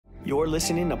You're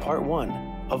listening to part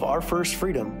 1 of Our First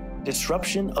Freedom,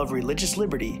 Disruption of Religious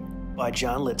Liberty by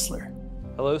John Litzler.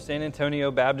 Hello, San Antonio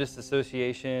Baptist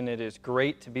Association. It is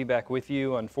great to be back with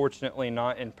you. Unfortunately,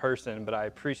 not in person, but I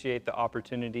appreciate the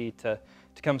opportunity to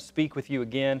come speak with you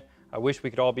again. I wish we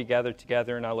could all be gathered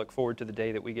together, and I look forward to the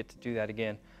day that we get to do that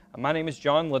again. My name is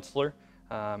John Litzler,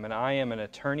 and I am an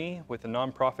attorney with a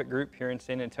nonprofit group here in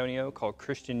San Antonio called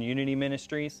Christian Unity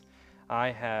Ministries.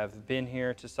 I have been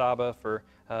here to SABA for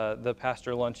the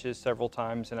pastor lunches several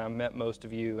times, and I've met most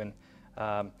of you, and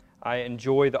I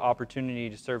enjoy the opportunity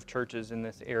to serve churches in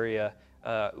this area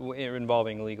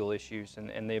involving legal issues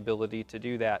and the ability to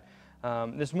do that.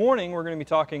 This morning we're going to be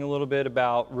talking a little bit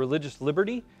about religious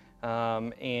liberty,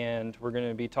 and we're going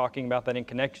to be talking about that in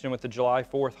connection with the July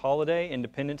 4th holiday,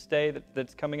 Independence Day,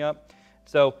 that's coming up.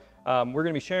 So we're going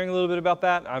to be sharing a little bit about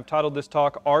that. I've titled this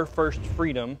talk, Our First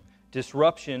Freedom,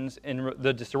 Disruptions in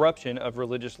the Disruption of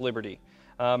Religious Liberty.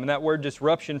 And that word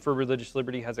disruption for religious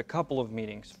liberty has a couple of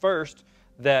meanings. First,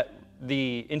 that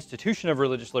the institution of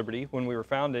religious liberty, when we were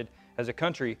founded as a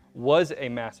country, was a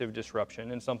massive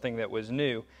disruption and something that was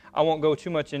new. I won't go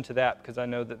too much into that because I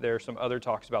know that there are some other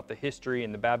talks about the history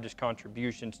and the Baptist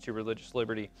contributions to religious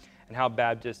liberty and how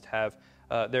Baptists have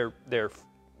their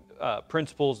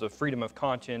principles of freedom of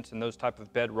conscience and those type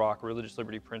of bedrock religious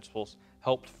liberty principles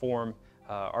helped form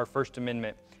our First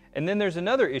Amendment. And then there's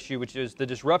another issue, which is the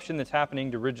disruption that's happening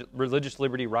to religious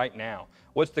liberty right now.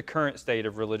 What's the current state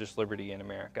of religious liberty in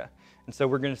America? And so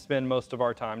we're going to spend most of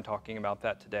our time talking about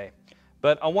that today.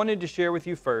 But I wanted to share with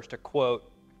you first a quote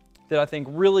that I think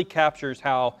really captures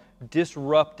how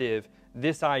disruptive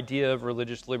this idea of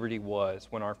religious liberty was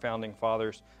when our founding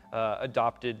fathers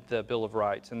adopted the Bill of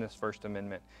Rights and this First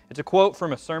Amendment. It's a quote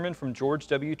from a sermon from George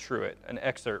W. Truett, an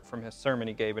excerpt from his sermon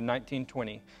he gave in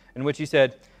 1920, in which he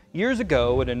said, "Years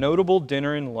ago, at a notable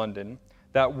dinner in London,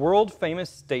 that world-famous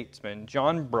statesman,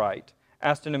 John Bright,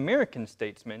 asked an American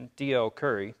statesman, D.L.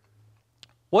 Curry,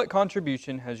 'What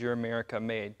contribution has your America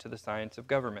made to the science of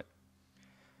government?'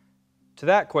 To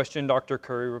that question, Dr.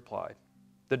 Curry replied,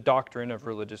 'The doctrine of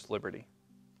religious liberty.'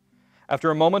 After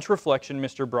a moment's reflection,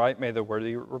 Mr. Bright made the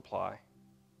worthy reply,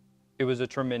 'It was a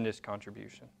tremendous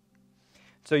contribution.'"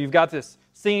 So you've got this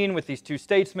scene with these two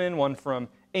statesmen, one from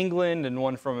England and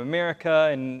one from America,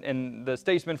 and the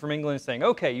statesman from England is saying,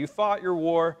 okay, you fought your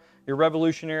war, your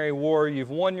Revolutionary War,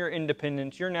 you've won your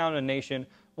independence, you're now in a nation.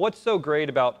 What's so great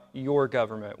about your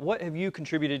government? What have you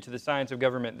contributed to the science of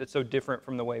government that's so different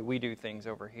from the way we do things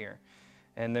over here?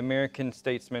 And the American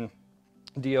statesman,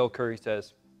 D.L. Curry,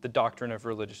 says, the doctrine of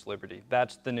religious liberty.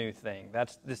 That's the new thing.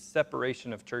 That's this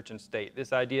separation of church and state,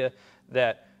 this idea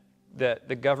that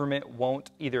the government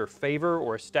won't either favor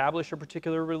or establish a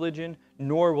particular religion,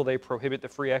 nor will they prohibit the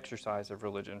free exercise of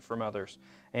religion from others.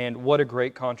 And what a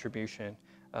great contribution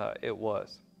it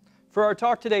was. For our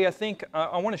talk today, I think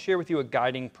I want to share with you a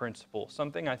guiding principle,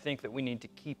 something I think that we need to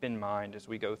keep in mind as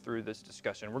we go through this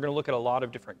discussion. We're going to look at a lot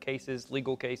of different cases,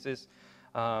 legal cases,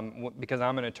 because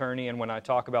I'm an attorney, and when I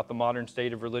talk about the modern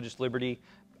state of religious liberty,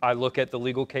 I look at the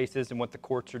legal cases and what the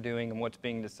courts are doing and what's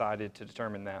being decided to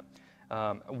determine that.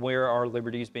 Where are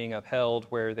liberties being upheld?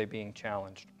 Where are they being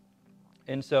challenged?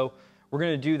 And so we're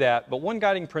going to do that. But one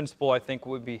guiding principle I think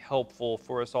would be helpful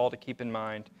for us all to keep in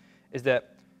mind is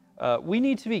that we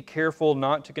need to be careful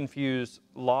not to confuse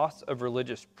loss of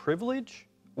religious privilege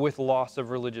with loss of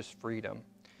religious freedom.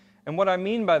 And what I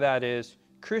mean by that is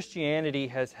Christianity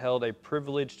has held a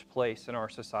privileged place in our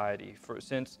society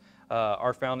since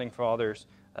our founding fathers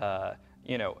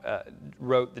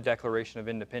wrote the Declaration of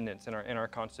Independence in our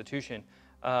Constitution.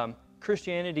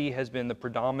 Christianity has been the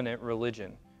predominant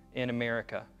religion in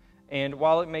America. And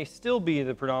while it may still be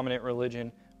the predominant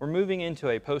religion, we're moving into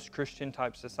a post-Christian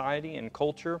type society and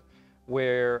culture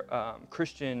where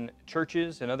Christian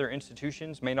churches and other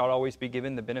institutions may not always be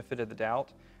given the benefit of the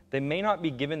doubt. They may not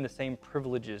be given the same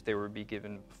privileges they would be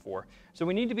given before. So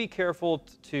we need to be careful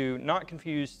to not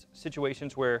confuse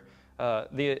situations where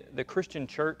the Christian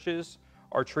churches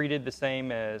are treated the same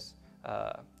as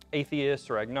atheists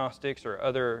or agnostics or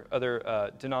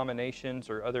other denominations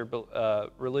or other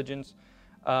religions,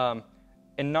 and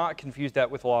not confuse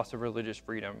that with loss of religious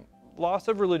freedom. Loss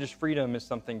of religious freedom is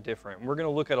something different. We're going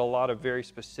to look at a lot of very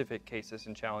specific cases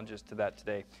and challenges to that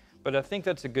today, but I think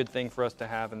that's a good thing for us to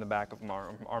have in the back of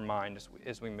our mind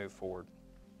as we move forward.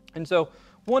 And so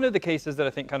one of the cases that I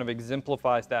think kind of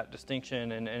exemplifies that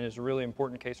distinction and is a really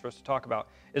important case for us to talk about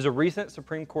is a recent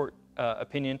Supreme Court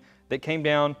opinion that came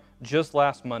down just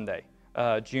last Monday,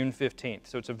 June 15th.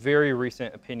 So it's a very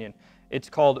recent opinion. It's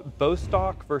called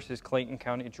Bostock versus Clayton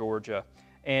County, Georgia.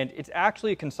 And it's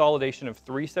actually a consolidation of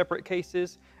 3 separate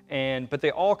cases, But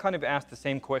they all kind of asked the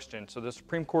same question. So the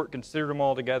Supreme Court considered them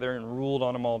all together and ruled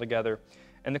on them all together.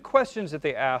 And the questions that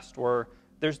they asked were,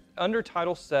 under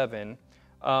Title VII,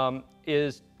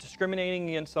 is discriminating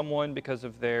against someone because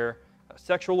of their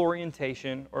sexual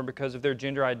orientation or because of their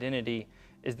gender identity,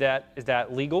 is that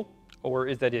legal or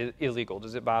is that illegal?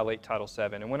 Does it violate Title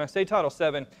VII? And when I say Title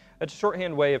VII, that's a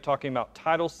shorthand way of talking about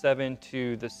Title VII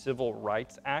to the Civil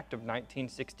Rights Act of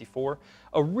 1964,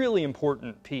 a really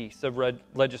important piece of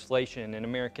legislation in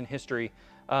American history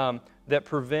that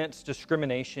prevents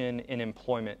discrimination in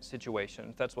employment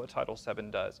situations. That's what Title VII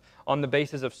does, on the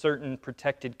basis of certain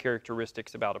protected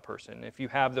characteristics about a person. If you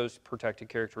have those protected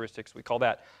characteristics, we call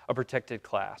that a protected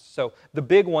class. So the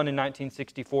big one in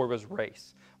 1964 was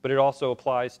race, but it also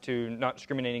applies to not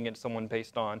discriminating against someone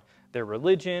based on their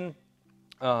religion,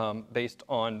 based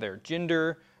on their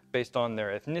gender, based on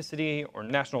their ethnicity or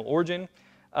national origin.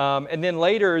 And then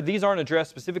later, these aren't addressed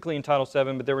specifically in Title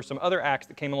VII, but there were some other acts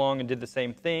that came along and did the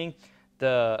same thing.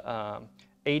 The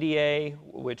ADA,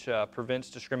 which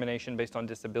prevents discrimination based on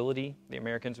disability, the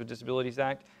Americans with Disabilities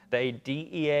Act. The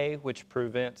ADEA, which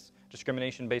prevents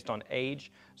discrimination based on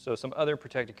age. So some other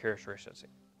protected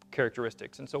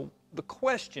characteristics. And so the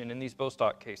question in these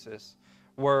Bostock cases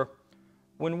were,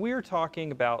 when we're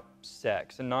talking about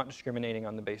sex and not discriminating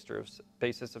on the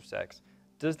basis of sex,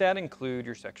 does that include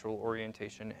your sexual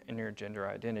orientation and your gender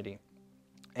identity?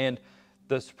 And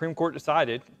the Supreme Court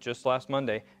decided just last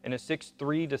Monday in a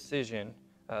 6-3 decision,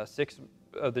 6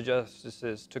 of the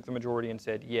justices took the majority and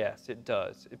said, yes, it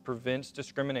does. It prevents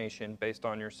discrimination based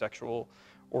on your sexual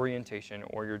orientation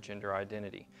or your gender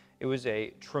identity. It was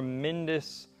a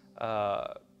tremendous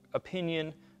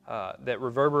opinion that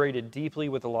reverberated deeply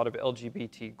with a lot of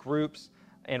LGBT groups.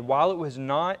 And while it was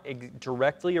not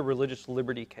directly a religious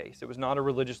liberty case, it was not a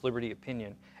religious liberty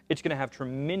opinion, it's going to have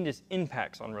tremendous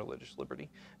impacts on religious liberty.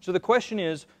 So the question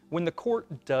is, when the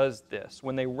court does this,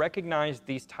 when they recognize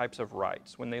these types of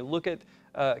rights, when they look at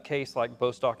a case like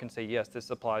Bostock and say, yes,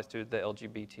 this applies to the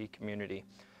LGBT community,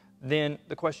 then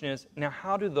the question is, now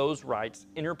how do those rights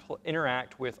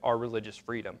interact with our religious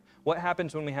freedom? What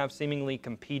happens when we have seemingly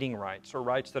competing rights or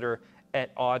rights that are at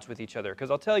odds with each other?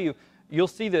 Because I'll tell you, you'll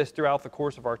see this throughout the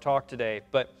course of our talk today,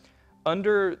 but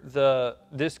under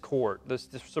this court, this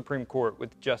Supreme Court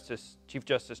with Chief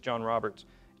Justice John Roberts,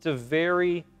 it's a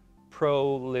very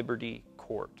pro-liberty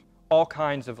court, all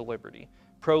kinds of liberty.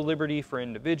 Pro-liberty for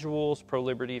individuals,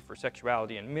 pro-liberty for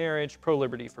sexuality and marriage,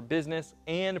 pro-liberty for business,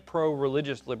 and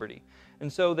pro-religious liberty.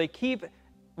 And so they keep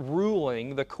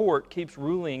ruling, the court keeps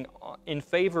ruling in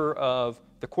favor of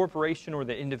the corporation or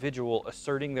the individual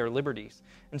asserting their liberties.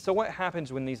 And so what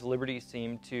happens when these liberties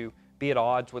seem to be at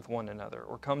odds with one another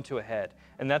or come to a head?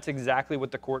 And that's exactly what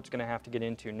the court's going to have to get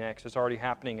into next. It's already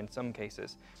happening in some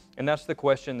cases. And that's the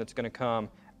question that's going to come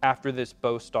after this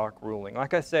Bostock ruling.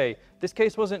 Like I say, this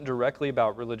case wasn't directly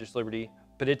about religious liberty,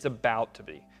 but it's about to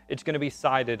be. It's going to be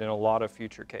cited in a lot of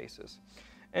future cases.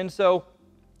 And so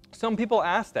some people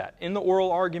asked that. In the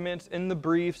oral arguments, in the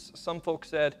briefs, some folks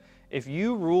said, if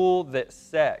you rule that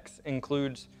sex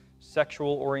includes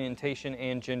sexual orientation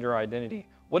and gender identity,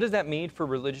 what does that mean for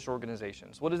religious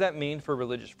organizations? What does that mean for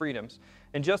religious freedoms?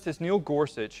 And Justice Neil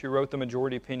Gorsuch, who wrote the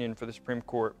majority opinion for the Supreme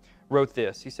Court, wrote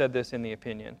this. He said this in the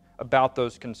opinion about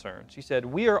those concerns. He said,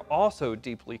 "We are also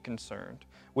deeply concerned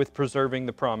with preserving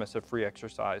the promise of free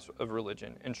exercise of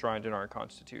religion enshrined in our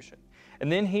Constitution." And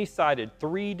then he cited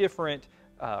 3 different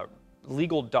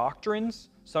legal doctrines.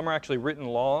 Some are actually written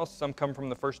laws. Some come from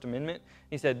the First Amendment.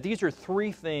 He said, these are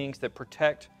 3 things that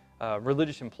protect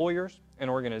religious employers and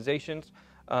organizations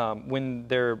when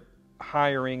they're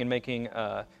hiring and making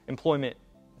employment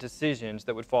decisions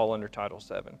that would fall under Title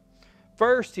VII.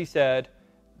 First, he said,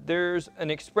 there's an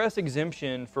express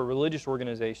exemption for religious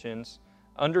organizations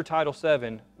under Title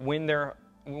VII when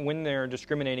they're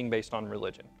discriminating based on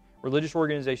religion. Religious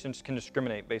organizations can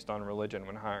discriminate based on religion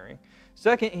when hiring.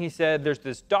 Second, he said there's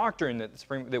this doctrine that the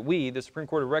Supreme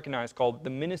Court, have recognized called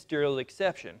the ministerial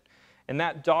exception. And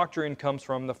that doctrine comes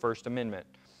from the First Amendment.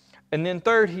 And then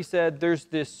third, he said there's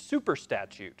this super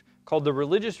statute called the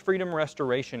Religious Freedom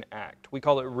Restoration Act. We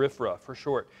call it RFRA for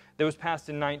short. That was passed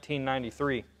in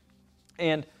 1993.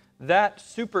 And that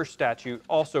super statute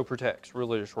also protects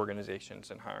religious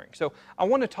organizations in hiring. So I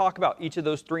want to talk about each of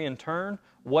those 3 in turn,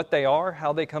 what they are,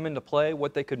 how they come into play,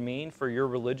 what they could mean for your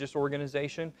religious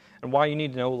organization, and why you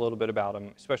need to know a little bit about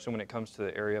them, especially when it comes to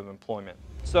the area of employment.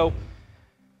 So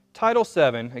Title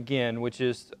VII, again, which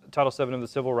is Title VII of the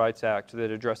Civil Rights Act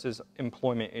that addresses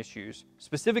employment issues,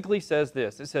 specifically says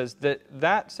this. It says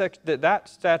that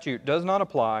statute does not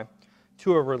apply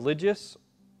to a religious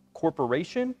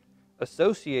corporation,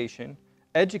 association,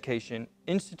 education,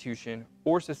 institution,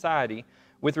 or society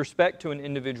with respect to an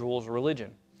individual's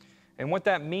religion. And what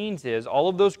that means is all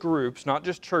of those groups, not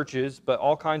just churches, but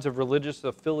all kinds of religious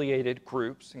affiliated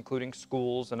groups, including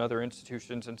schools and other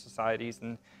institutions and societies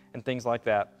and things like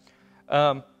that,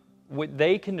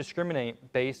 they can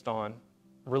discriminate based on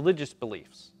religious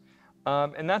beliefs.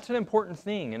 And that's an important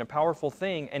thing and a powerful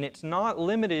thing, and it's not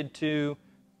limited to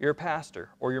your pastor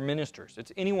or your ministers.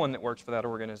 It's anyone that works for that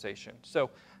organization. So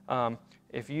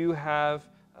if you have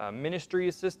a ministry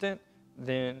assistant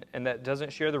and that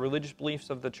doesn't share the religious beliefs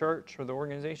of the church or the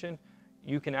organization,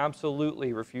 you can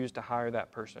absolutely refuse to hire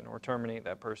that person or terminate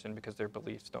that person because their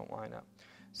beliefs don't line up.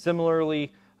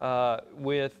 Similarly,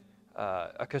 with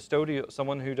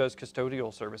someone who does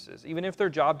custodial services, even if their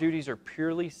job duties are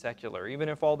purely secular, even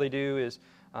if all they do is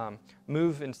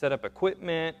move and set up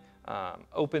equipment,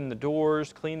 open the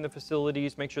doors, clean the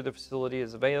facilities, make sure the facility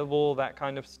is available, that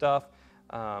kind of stuff,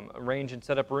 arrange and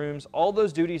set up rooms. All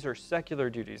those duties are secular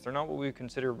duties. They're not what we would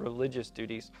consider religious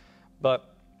duties.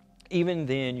 But even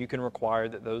then, you can require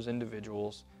that those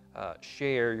individuals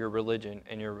share your religion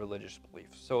and your religious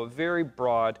beliefs. So a very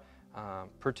broad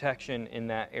protection in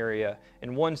that area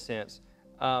in one sense.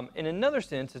 In another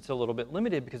sense, it's a little bit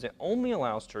limited because it only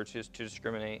allows churches to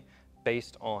discriminate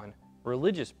based on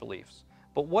religious beliefs.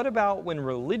 But what about when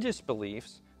religious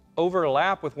beliefs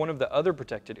overlap with one of the other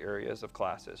protected areas of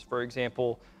classes? For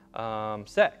example,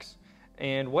 sex.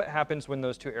 And what happens when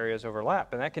those two areas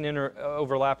overlap? And that can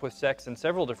overlap with sex in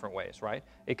several different ways, right?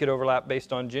 It could overlap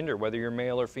based on gender, whether you're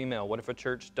male or female. What if a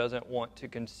church doesn't want to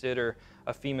consider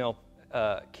a female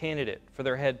candidate for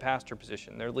their head pastor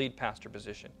position, their lead pastor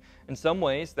position? In some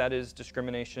ways, that is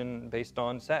discrimination based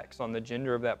on sex, on the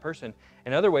gender of that person.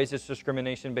 In other ways, it's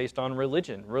discrimination based on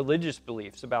religion, religious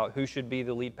beliefs about who should be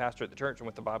the lead pastor at the church and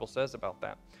what the Bible says about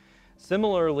that.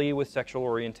 Similarly with sexual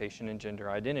orientation and gender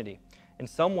identity. In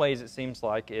some ways, it seems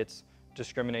like it's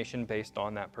discrimination based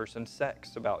on that person's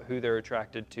sex, about who they're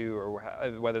attracted to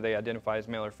or whether they identify as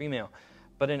male or female.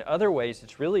 But in other ways,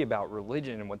 it's really about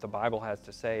religion and what the Bible has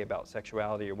to say about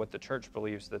sexuality, or what the church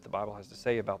believes that the Bible has to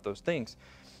say about those things.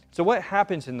 So what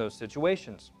happens in those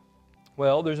situations?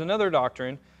 Well, there's another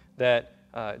doctrine that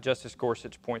Justice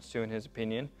Gorsuch points to in his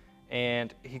opinion,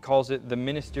 and he calls it the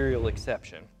ministerial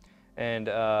exception. And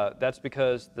that's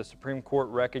because the Supreme Court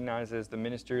recognizes the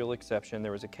ministerial exception.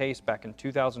 There was a case back in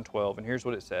 2012, and here's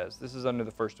what it says. This is under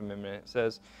the First Amendment. It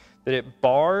says that it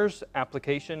bars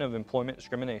application of employment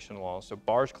discrimination laws, so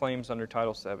bars claims under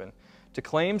Title VII, to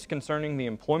claims concerning the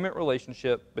employment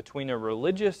relationship between a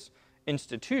religious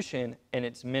institution and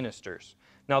its ministers.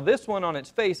 Now, this one on its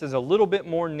face is a little bit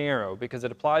more narrow because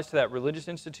it applies to that religious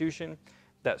institution,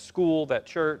 that school, that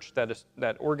church,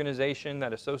 that organization,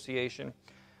 that association,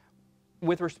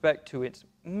 with respect to its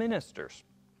ministers.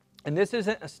 And this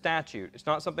isn't a statute. It's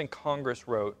not something Congress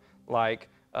wrote like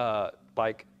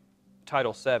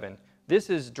Title VII. This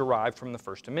is derived from the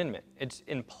First Amendment. It's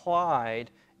implied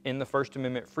in the First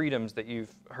Amendment freedoms that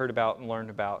you've heard about and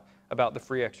learned about the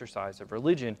free exercise of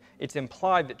religion. It's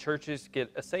implied that churches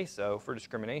get a say-so for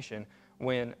discrimination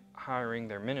when hiring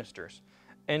their ministers.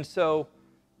 And so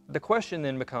the question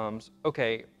then becomes,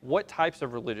 okay, what types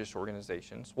of religious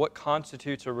organizations? What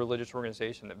constitutes a religious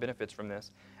organization that benefits from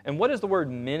this? And what does the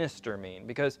word minister mean?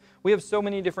 Because we have so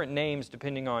many different names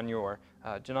depending on your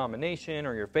denomination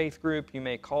or your faith group. You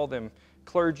may call them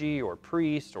clergy or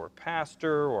priest or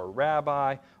pastor or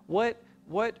rabbi. What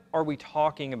are we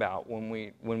talking about when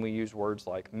we use words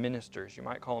like ministers? You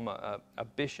might call them a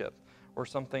bishop or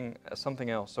something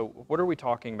else. So what are we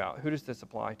talking about? Who does this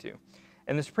apply to?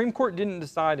 And the Supreme Court didn't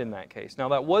decide in that case. Now,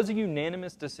 that was a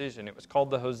unanimous decision. It was called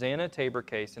the Hosanna-Tabor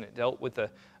case, and it dealt with a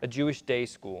Jewish day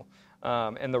school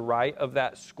and the right of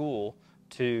that school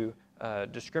to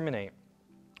discriminate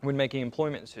when making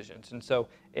employment decisions. And so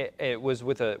it was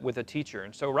with a teacher.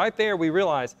 And so right there we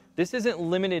realize this isn't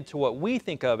limited to what we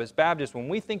think of as Baptists. When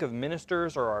we think of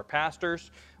ministers or our pastors,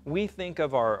 we think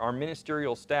of our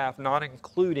ministerial staff not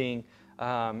including,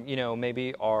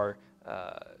 maybe our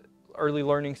early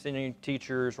learning center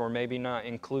teachers, or maybe not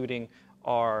including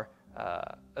our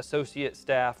associate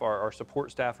staff, our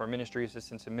support staff, our ministry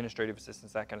assistants, administrative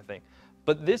assistants, that kind of thing.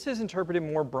 But this is interpreted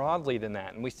more broadly than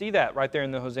that. And we see that right there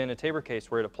in the Hosanna-Tabor case,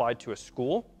 where it applied to a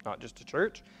school, not just a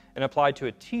church, and applied to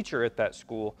a teacher at that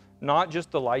school, not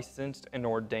just the licensed and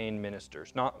ordained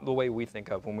ministers, not the way we think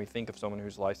of when we think of someone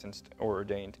who's licensed or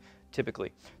ordained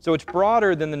typically. So it's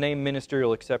broader than the name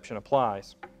ministerial exception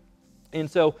applies. And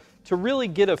so to really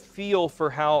get a feel for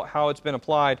how it's been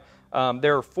applied,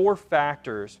 there are 4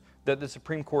 factors that the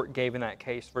Supreme Court gave in that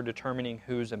case for determining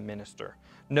who's a minister.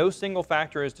 No single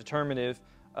factor is determinative,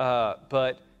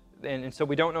 but and so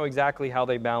we don't know exactly how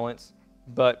they balance,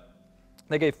 but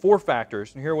they gave 4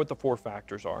 factors, and here are what the 4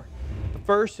 factors are. The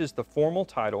first is the formal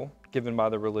title given by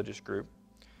the religious group,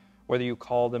 whether you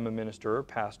call them a minister or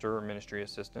pastor or ministry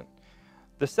assistant.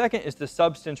 The second is the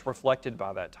substance reflected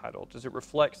by that title. Does it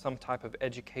reflect some type of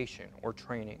education or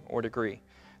training or degree?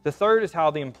 The third is how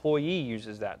the employee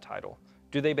uses that title.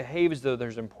 Do they behave as though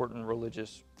there's important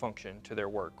religious function to their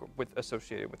work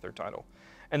associated with their title?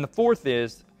 And the fourth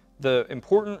is the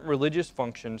important religious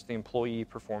functions the employee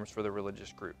performs for the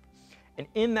religious group. And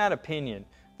in that opinion,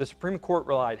 the Supreme Court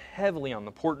relied heavily on the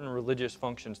important religious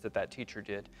functions that teacher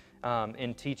did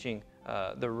in teaching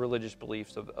the religious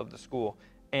beliefs of the school.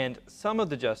 And some of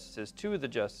the justices, 2 of the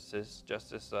justices,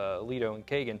 Justice Alito and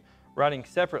Kagan, writing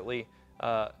separately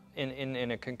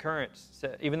in a concurrence,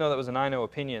 even though that was a 9-0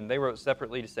 opinion, they wrote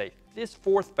separately to say, this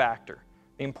 4th factor,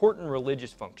 the important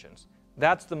religious functions,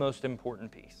 that's the most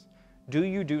important piece. Do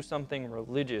you do something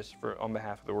religious on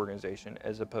behalf of the organization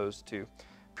as opposed to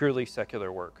purely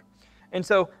secular work? And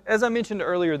so, as I mentioned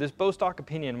earlier, this Bostock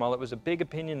opinion, while it was a big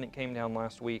opinion that came down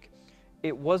last week,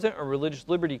 it wasn't a religious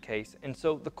liberty case, and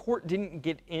so the court didn't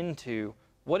get into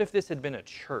what if this had been a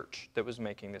church that was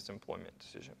making this employment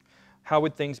decision? How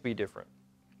would things be different?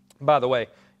 By the way,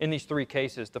 in these 3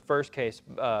 cases, the first case,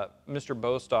 Mr.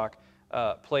 Bostock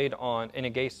played in a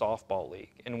gay softball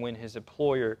league, and when his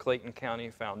employer, Clayton County,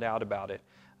 found out about it,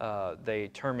 they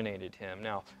terminated him.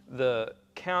 Now, the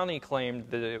county claimed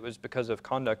that it was because of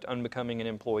conduct unbecoming an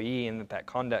employee and that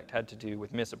conduct had to do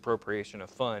with misappropriation of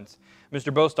funds.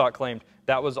 Mr. Bostock claimed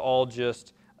that was all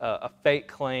just a fake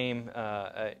claim,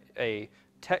 a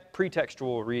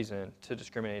pretextual reason to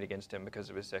discriminate against him because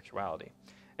of his sexuality.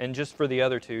 And just for the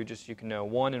other 2, just so you can know,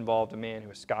 one involved a man who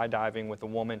was skydiving with a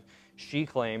woman. She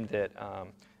claimed that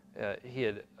he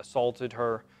had assaulted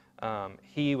her.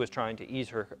 He was trying to ease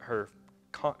her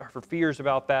fears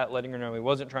about that, letting her know he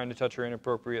wasn't trying to touch her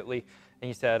inappropriately. And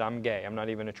he said, I'm gay, I'm not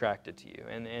even attracted to you.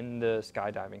 And the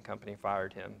skydiving company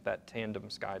fired him, that tandem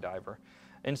skydiver.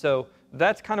 And so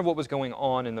that's kind of what was going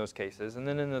on in those cases. And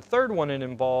then in the third one, it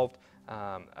involved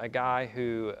a guy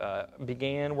who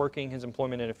began working his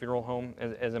employment in a funeral home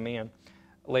as a man,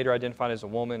 later identified as a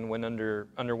woman,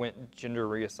 underwent gender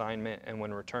reassignment, and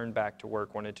when returned back to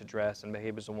work wanted to dress and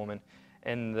behave as a woman.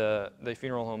 And the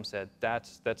funeral home said,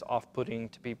 that's off-putting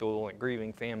to people and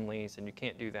grieving families, and you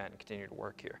can't do that and continue to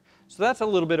work here. So that's a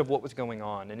little bit of what was going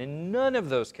on. And in none of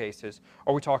those cases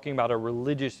are we talking about a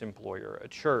religious employer, a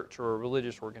church, or a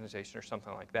religious organization or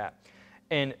something like that.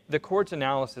 And the court's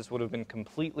analysis would have been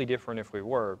completely different if we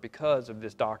were, because of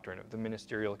this doctrine of the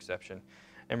ministerial exception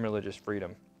and religious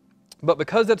freedom. But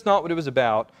because that's not what it was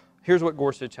about, here's what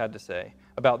Gorsuch had to say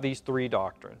about these 3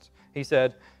 doctrines. He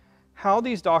said, how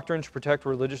these doctrines protect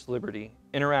religious liberty,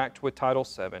 interact with Title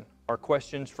VII, are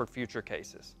questions for future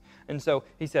cases. And so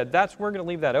he said, we're going to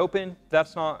leave that open.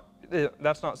 That's not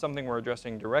something we're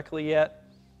addressing directly yet.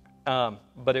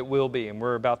 But it will be, and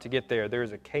we're about to get there. There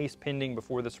is a case pending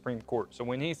before the Supreme Court. So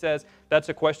when he says that's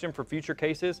a question for future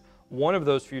cases, one of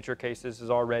those future cases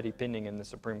is already pending in the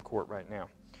Supreme Court right now.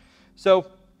 So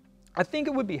I think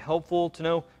it would be helpful to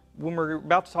know, when we're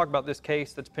about to talk about this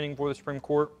case that's pending before the Supreme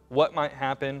Court, what might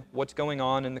happen, what's going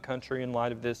on in the country in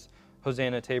light of this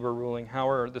Hosanna-Tabor ruling, how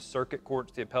are the circuit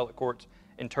courts, the appellate courts,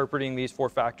 interpreting these 4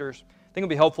 factors. I think it would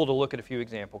be helpful to look at a few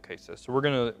example cases. So we're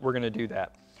going to do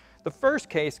that. The first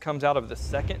case comes out of the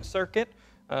Second Circuit,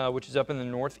 which is up in the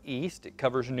Northeast. It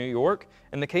covers New York,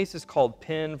 and the case is called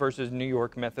Penn versus New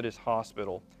York Methodist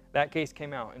Hospital. That case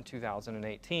came out in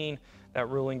 2018. That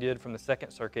ruling did from the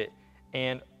Second Circuit,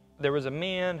 and there was a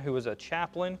man who was a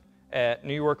chaplain at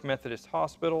New York Methodist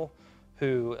Hospital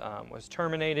who was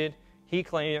terminated. He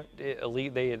claimed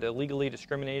they had illegally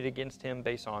discriminated against him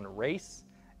based on race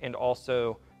and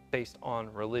also based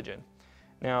on religion.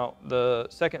 Now, the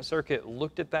Second Circuit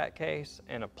looked at that case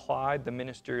and applied the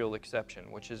ministerial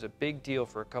exception, which is a big deal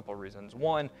for a couple of reasons.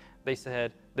 One, they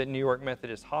said that New York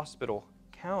Methodist Hospital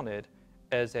counted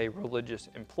as a religious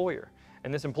employer.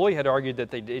 And this employee had argued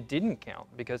that it didn't count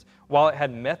because while it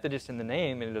had Methodist in the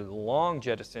name, it had long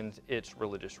jettisoned its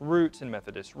religious roots and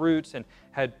Methodist roots and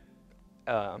had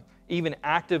even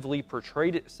actively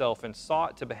portrayed itself and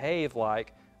sought to behave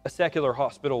like a secular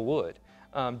hospital would.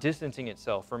 Distancing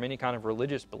itself from any kind of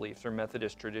religious beliefs or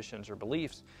Methodist traditions or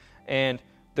beliefs. And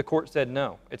the court said,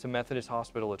 no, it's a Methodist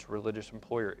hospital, it's a religious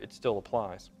employer, it still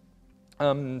applies.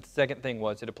 The second thing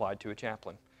was it applied to a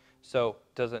chaplain. So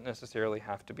it doesn't necessarily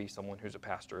have to be someone who's a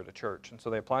pastor at a church. And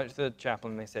so they applied it to the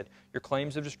chaplain and they said, your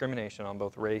claims of discrimination on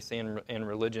both race and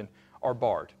religion are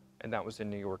barred. And that was in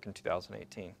New York in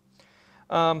 2018.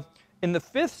 In the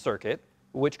Fifth Circuit,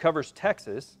 which covers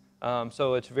Texas,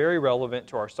 So it's very relevant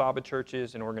to our SABA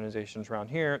churches and organizations around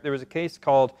here. There was a case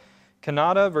called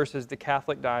Canada versus the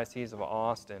Catholic Diocese of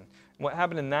Austin. What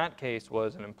happened in that case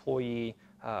was an employee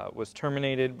was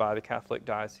terminated by the Catholic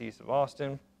Diocese of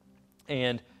Austin,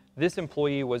 and this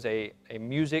employee was a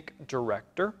music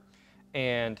director,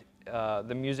 and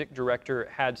the music director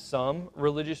had some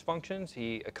religious functions.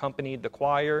 He accompanied the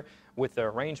choir with the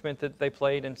arrangement that they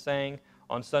played and sang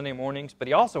on Sunday mornings, but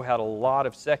he also had a lot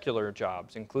of secular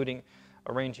jobs, including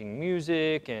arranging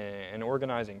music and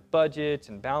organizing budgets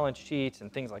and balance sheets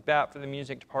and things like that for the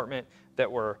music department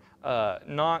that were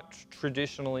not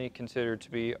traditionally considered to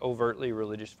be overtly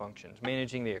religious functions.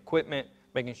 Managing the equipment,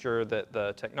 making sure that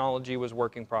the technology was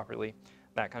working properly,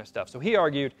 that kind of stuff. So he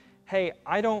argued, hey,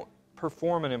 I don't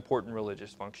perform an important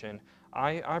religious function.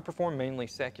 I perform mainly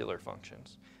secular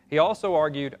functions. He also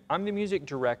argued, I'm the music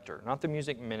director, not the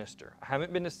music minister. I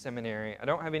haven't been to seminary. I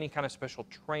don't have any kind of special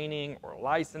training or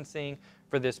licensing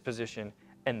for this position.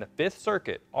 And the Fifth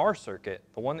Circuit, our circuit,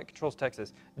 the one that controls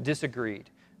Texas,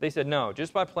 disagreed. They said, no,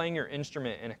 just by playing your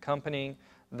instrument and accompanying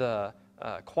the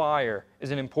choir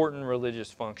is an important religious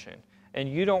function. And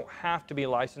you don't have to be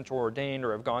licensed or ordained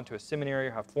or have gone to a seminary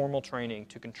or have formal training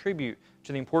to contribute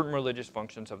to the important religious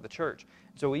functions of the church.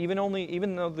 So even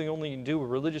though they only do a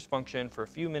religious function for a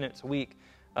few minutes a week,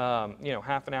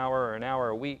 half an hour or an hour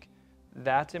a week,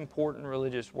 that's important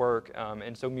religious work,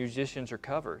 and so musicians are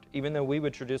covered. Even though we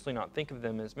would traditionally not think of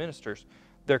them as ministers,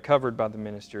 they're covered by the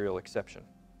ministerial exception.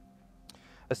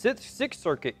 A Sixth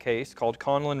Circuit case called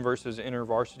Conlon versus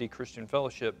InterVarsity Christian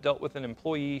Fellowship dealt with an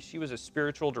employee. She was a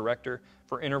spiritual director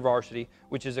for InterVarsity,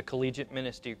 which is a collegiate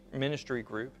ministry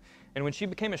group. And when she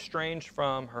became estranged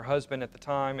from her husband at the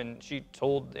time, and she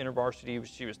told InterVarsity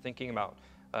she was thinking about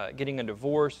getting a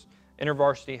divorce,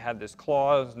 InterVarsity had this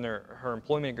clause in her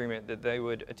employment agreement that they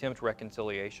would attempt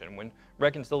reconciliation. When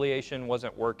reconciliation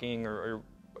wasn't working or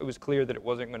it was clear that it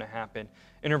wasn't going to happen,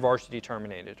 InterVarsity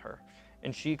terminated her.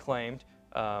 And she claimed,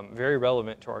 very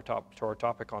relevant to our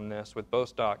topic on this with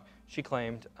Bostock, she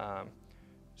claimed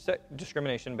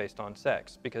discrimination based on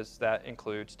sex, because that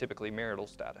includes typically marital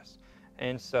status.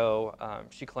 And so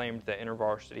she claimed that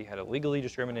InterVarsity had illegally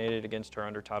discriminated against her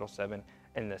under Title VII,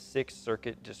 and the Sixth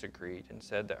Circuit disagreed and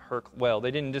said that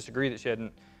they didn't disagree that she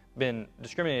hadn't been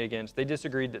discriminated against. They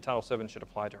disagreed that Title VII should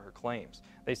apply to her claims.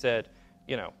 They said,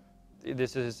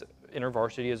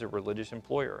 InterVarsity is a religious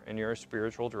employer, and you're a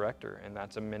spiritual director, and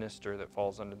that's a minister that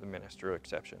falls under the ministerial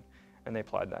exception. And they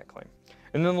applied that claim.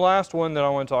 And then the last one that I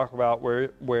want to talk about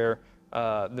where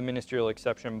the ministerial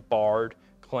exception barred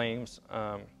claims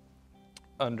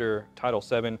under Title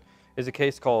VII is a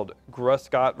case called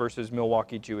Gruscott versus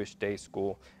Milwaukee Jewish Day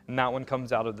School. And that one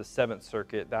comes out of the Seventh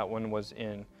Circuit. That one was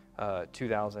in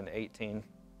 2018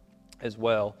 as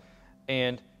well.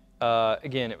 And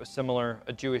again, it was similar,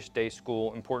 a Jewish day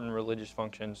school, important religious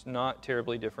functions, not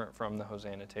terribly different from the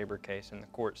Hosanna-Tabor case. And the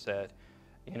court said,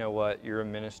 you know what, you're a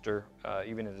minister,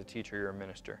 even as a teacher, you're a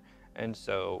minister. And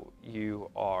so you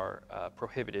are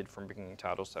prohibited from bringing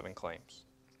Title VII claims.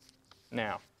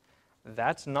 Now,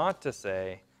 that's not to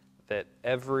say that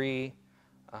every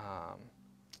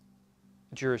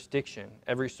jurisdiction,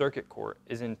 every circuit court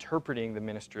is interpreting the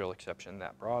ministerial exception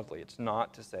that broadly. It's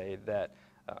not to say that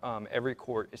every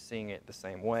court is seeing it the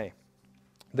same way.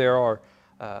 There are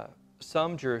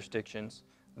some jurisdictions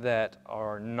that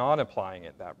are not applying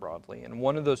it that broadly, and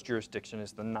one of those jurisdictions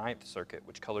is the Ninth Circuit,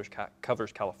 which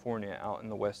covers California out in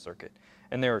the West Circuit.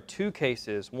 And there are two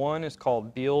cases. One is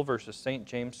called Beale versus St.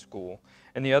 James School,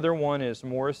 and the other one is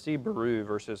Morrissey Baru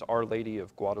versus Our Lady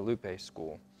of Guadalupe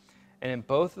School. And in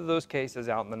both of those cases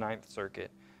out in the Ninth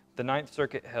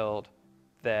Circuit held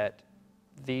that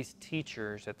these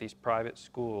teachers at these private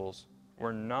schools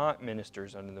were not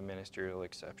ministers under the ministerial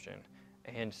exception,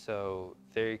 and so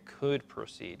they could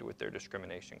proceed with their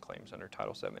discrimination claims under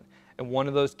Title VII. In one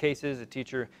of those cases, a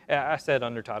teacher, I said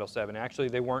under Title VII, actually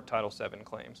they weren't Title VII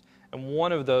claims. And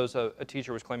one of those, a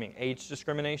teacher was claiming age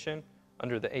discrimination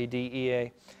under the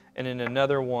ADEA, and in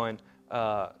another one,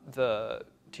 the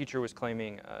teacher was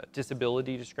claiming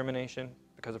disability discrimination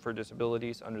because of her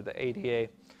disabilities under the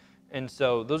ADA. And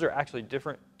so those are actually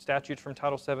different statutes from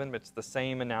Title VII, but it's the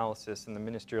same analysis, and the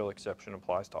ministerial exception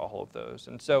applies to all of those.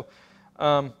 And so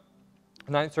the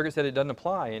Ninth Circuit said it doesn't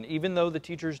apply. And even though the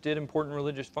teachers did important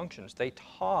religious functions, they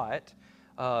taught,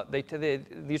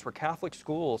 these were Catholic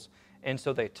schools, and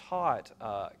so they taught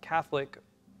Catholic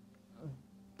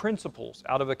principles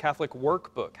out of a Catholic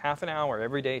workbook, half an hour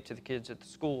every day to the kids at the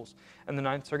schools. And the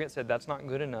Ninth Circuit said that's not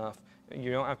good enough.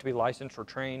 You don't have to be licensed or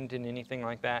trained in anything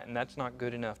like that, and that's not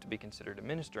good enough to be considered a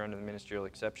minister under the ministerial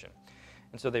exception.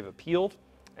 And so they've appealed,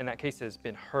 And that case has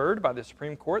been heard by the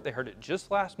Supreme Court. They heard it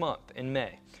just last month in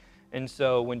May. And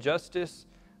so when Justice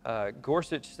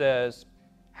Gorsuch says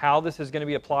how this is going to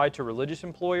be applied to religious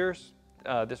employers,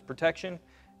 this protection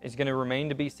is going to remain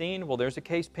to be seen. Well, there's a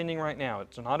case pending right now.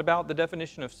 It's not about the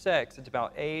definition of sex. It's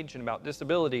about age and about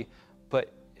disability.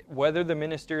 But whether the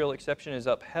ministerial exception is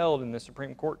upheld in the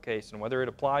Supreme Court case and whether it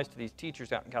applies to these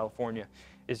teachers out in California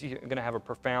is going to have a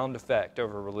profound effect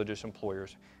over religious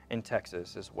employers in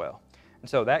Texas as well. And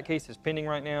so that case is pending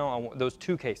right now. Those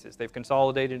two cases, they've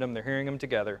consolidated them. They're hearing them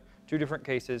together. Two different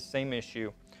cases, same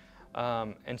issue.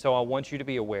 And so I want you to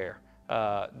be aware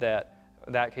that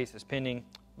that case is pending.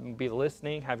 Be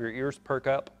listening, have your ears perk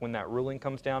up when that ruling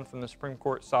comes down from the Supreme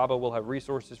Court. SABA will have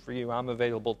resources for you. I'm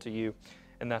available to you,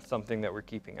 and that's something that we're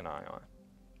keeping an eye on.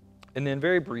 And then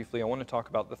very briefly, I want to talk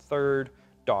about the third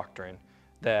doctrine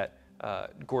that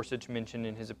Gorsuch mentioned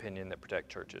in his opinion that protect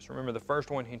churches. Remember, the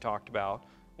first one he talked about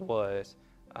was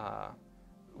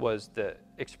the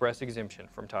express exemption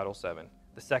from Title VII.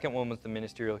 The second one was the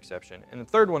ministerial exception. And the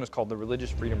third one is called the Religious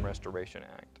Freedom Restoration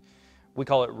Act. We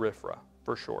call it RFRA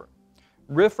for short.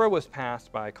 RFRA was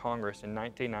passed by Congress in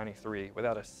 1993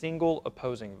 without a single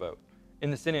opposing vote in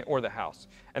the Senate or the House.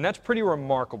 And that's pretty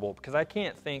remarkable because I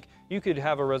can't think you could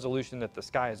have a resolution that the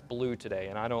sky is blue today,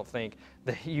 and I don't think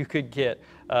that you could get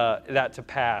that to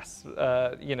pass,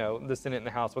 the Senate and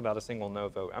the House without a single no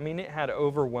vote. I mean, it had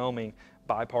overwhelming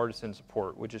bipartisan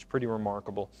support, which is pretty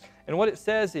remarkable. And what it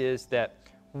says is that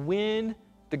when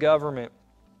the government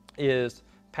is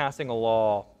passing a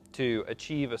law to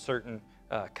achieve a certain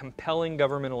compelling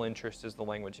governmental interest is the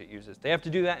language it uses. They have to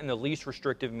do that in the least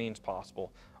restrictive means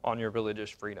possible on your religious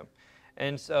freedom.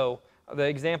 And so the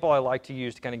example I like to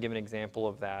use to kind of give an example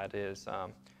of that is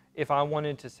if I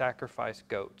wanted to sacrifice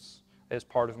goats as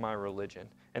part of my religion,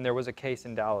 and there was a case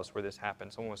in Dallas where this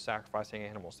happened. Someone was sacrificing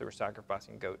animals. They were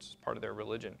sacrificing goats as part of their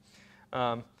religion.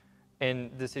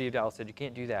 And the city of Dallas said, you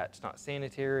can't do that. It's not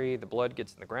sanitary. The blood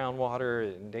gets in the groundwater.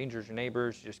 It endangers your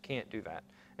neighbors. You just can't do that.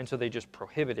 And so they just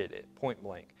prohibited it, point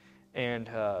blank. And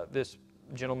this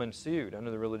gentleman sued under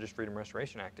the Religious Freedom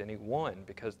Restoration Act, and he won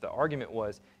because the argument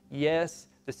was, yes,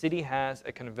 the city has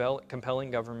a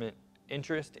compelling government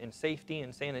interest in safety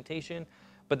and sanitation,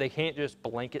 but they can't just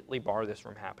blanketly bar this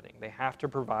from happening. They have to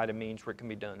provide a means where it can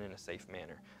be done in a safe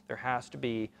manner. There has to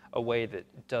be a way that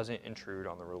doesn't intrude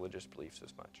on the religious beliefs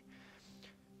as much.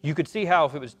 You could see how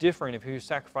if it was different, if he was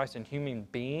sacrificing human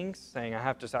beings, saying I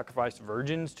have to sacrifice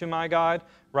virgins to my God,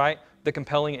 right? The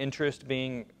compelling interest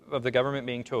of the government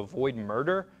being to avoid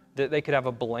murder, that they could have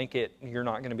a blanket, you're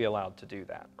not going to be allowed to do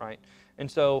that, right? And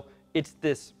so it's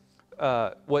this,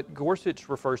 what Gorsuch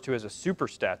refers to as a super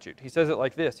statute. He says it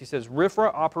like this. He says,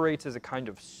 RFRA operates as a kind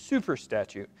of super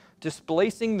statute,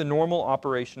 displacing the normal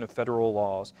operation of federal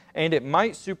laws, and it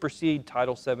might supersede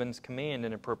Title VII's command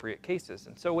in appropriate cases.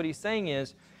 And so what he's saying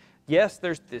is, yes,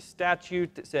 there's this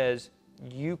statute that says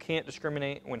you can't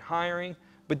discriminate when hiring,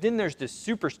 but then there's this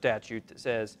super statute that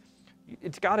says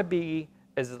it's got to be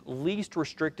as least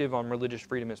restrictive on religious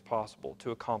freedom as possible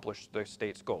to accomplish the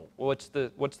state's goal. What's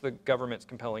the government's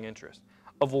compelling interest?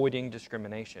 Avoiding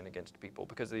discrimination against people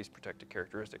because of these protected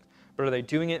characteristics. But are they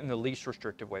doing it in the least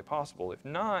restrictive way possible? If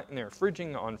not, and they're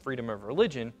infringing on freedom of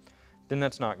religion, then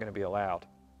that's not going to be allowed.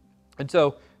 And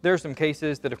so there are some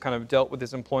cases that have kind of dealt with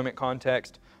this employment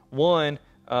context. One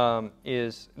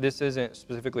is, this isn't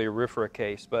specifically a RFRA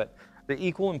case, but the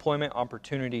Equal Employment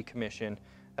Opportunity Commission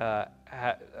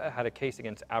had a case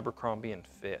against Abercrombie and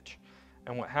Fitch.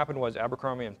 And what happened was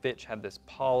Abercrombie and Fitch had this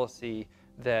policy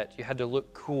that you had to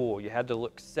look cool, you had to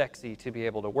look sexy to be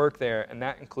able to work there, and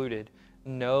that included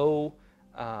no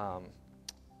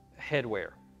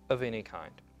headwear of any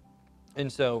kind.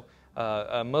 And so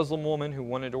a Muslim woman who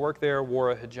wanted to work there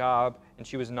wore a hijab, and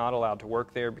she was not allowed to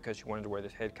work there because she wanted to wear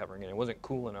this head covering, and it wasn't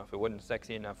cool enough, it wasn't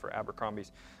sexy enough for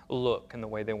Abercrombie's look and the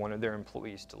way they wanted their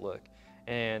employees to look.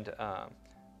 And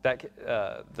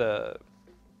the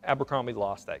Abercrombie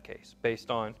lost that case based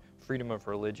on freedom of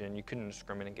religion. You couldn't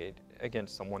discriminate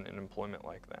against someone in employment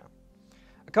like that.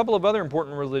 A couple of other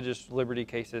important religious liberty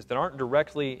cases that aren't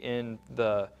directly in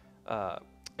the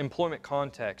employment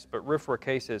context, but RFRA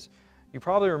cases, you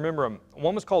probably remember them.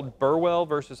 One was called Burwell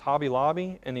versus Hobby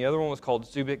Lobby, and the other one was called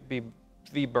Zubik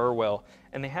v. Burwell,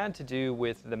 and they had to do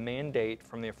with the mandate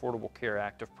from the Affordable Care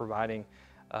Act of providing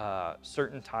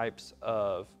certain types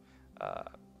of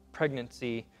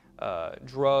pregnancy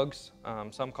drugs.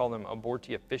 Some call them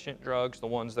abortifacient drugs, the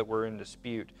ones that were in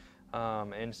dispute.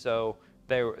 And so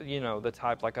they were, the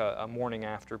type like a morning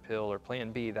after pill or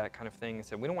Plan B, that kind of thing. And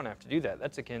said, we don't want to have to do that.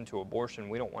 That's akin to abortion.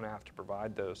 We don't want to have to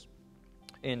provide those.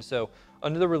 And so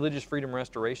under the Religious Freedom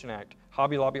Restoration Act,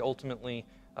 Hobby Lobby ultimately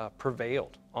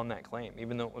prevailed on that claim,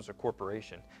 even though it was a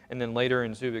corporation. And then later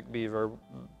in Zurich,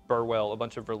 Burwell, a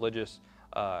bunch of religious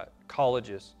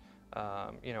colleges,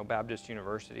 Baptist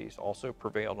universities also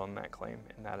prevailed on that claim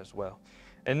and that as well.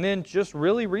 And then just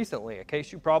really recently, a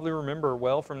case you probably remember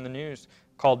well from the news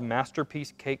called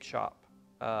Masterpiece Cake Shop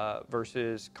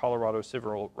versus Colorado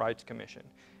Civil Rights Commission,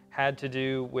 had to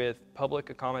do with public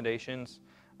accommodations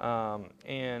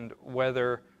and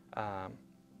whether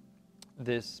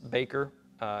this baker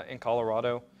in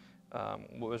Colorado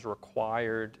was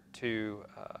required to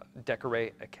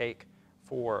decorate a cake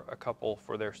for a couple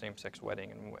for their same-sex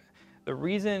wedding. And the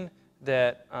reason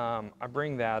that I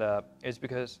bring that up is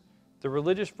because the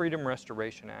Religious Freedom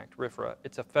Restoration Act, RFRA,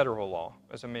 it's a federal law,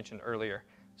 as I mentioned earlier.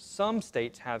 Some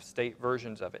states have state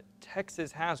versions of it.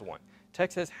 Texas has one.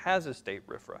 Texas has a state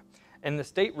RFRA. And the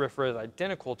state RFRA is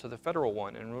identical to the federal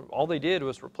one. And all they did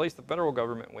was replace the federal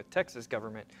government with Texas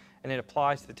government, and it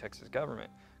applies to the Texas government.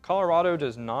 Colorado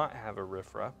does not have a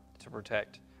RFRA to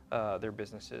protect their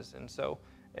businesses. And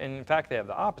in fact, they have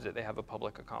the opposite. They have a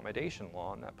public accommodation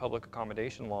law, and that public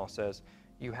accommodation law says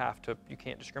you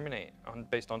can't discriminate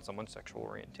based on someone's sexual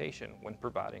orientation when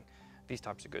providing these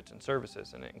types of goods and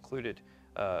services, and it included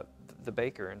the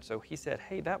baker. And so he said,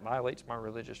 hey, that violates my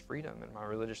religious freedom and my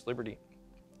religious liberty.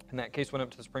 And that case went up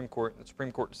to the Supreme Court, and the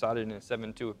Supreme Court decided in a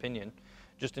 7-2 opinion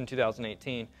just in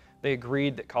 2018. They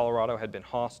agreed that Colorado had been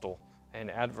hostile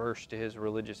and adverse to his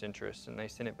religious interests, and they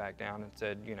sent it back down and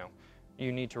said,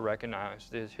 you need to recognize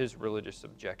his religious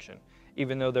objection,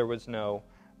 even though there was no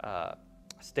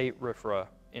state RFRA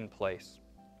in place.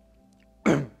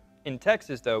 In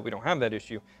Texas, though, we don't have that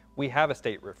issue. We have a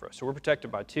state RFRA, so we're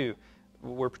protected by two.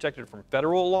 We're protected from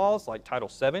federal laws like Title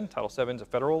VII. Title VII is a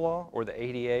federal law, or the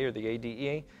ADA or the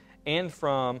ADEA, and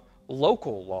from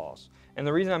local laws. And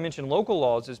the reason I mention local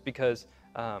laws is because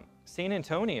San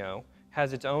Antonio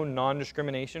has its own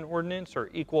non-discrimination ordinance or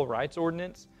equal rights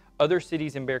ordinance. Other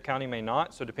cities in Bexar County may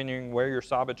not, so depending on where your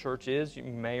SABA church is, you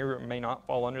may or may not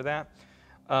fall under that.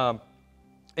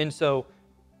 And so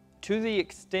to the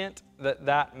extent that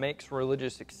that makes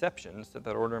religious exceptions, that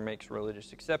order makes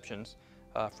religious exceptions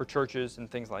for churches and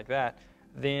things like that,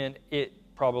 then it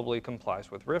probably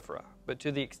complies with RFRA. But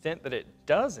to the extent that it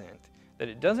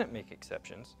doesn't make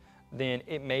exceptions, then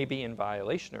it may be in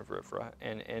violation of RFRA.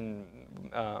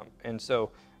 And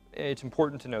so it's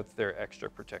important to note that there are extra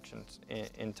protections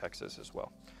in Texas as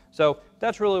well. So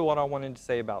that's really what I wanted to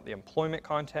say about the employment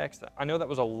context. I know that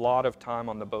was a lot of time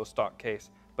on the Bostock case,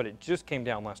 but it just came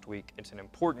down last week. It's an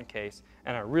important case,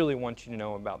 and I really want you to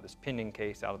know about this pending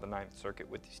case out of the Ninth Circuit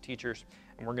with these teachers,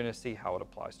 and we're going to see how it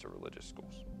applies to religious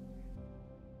schools.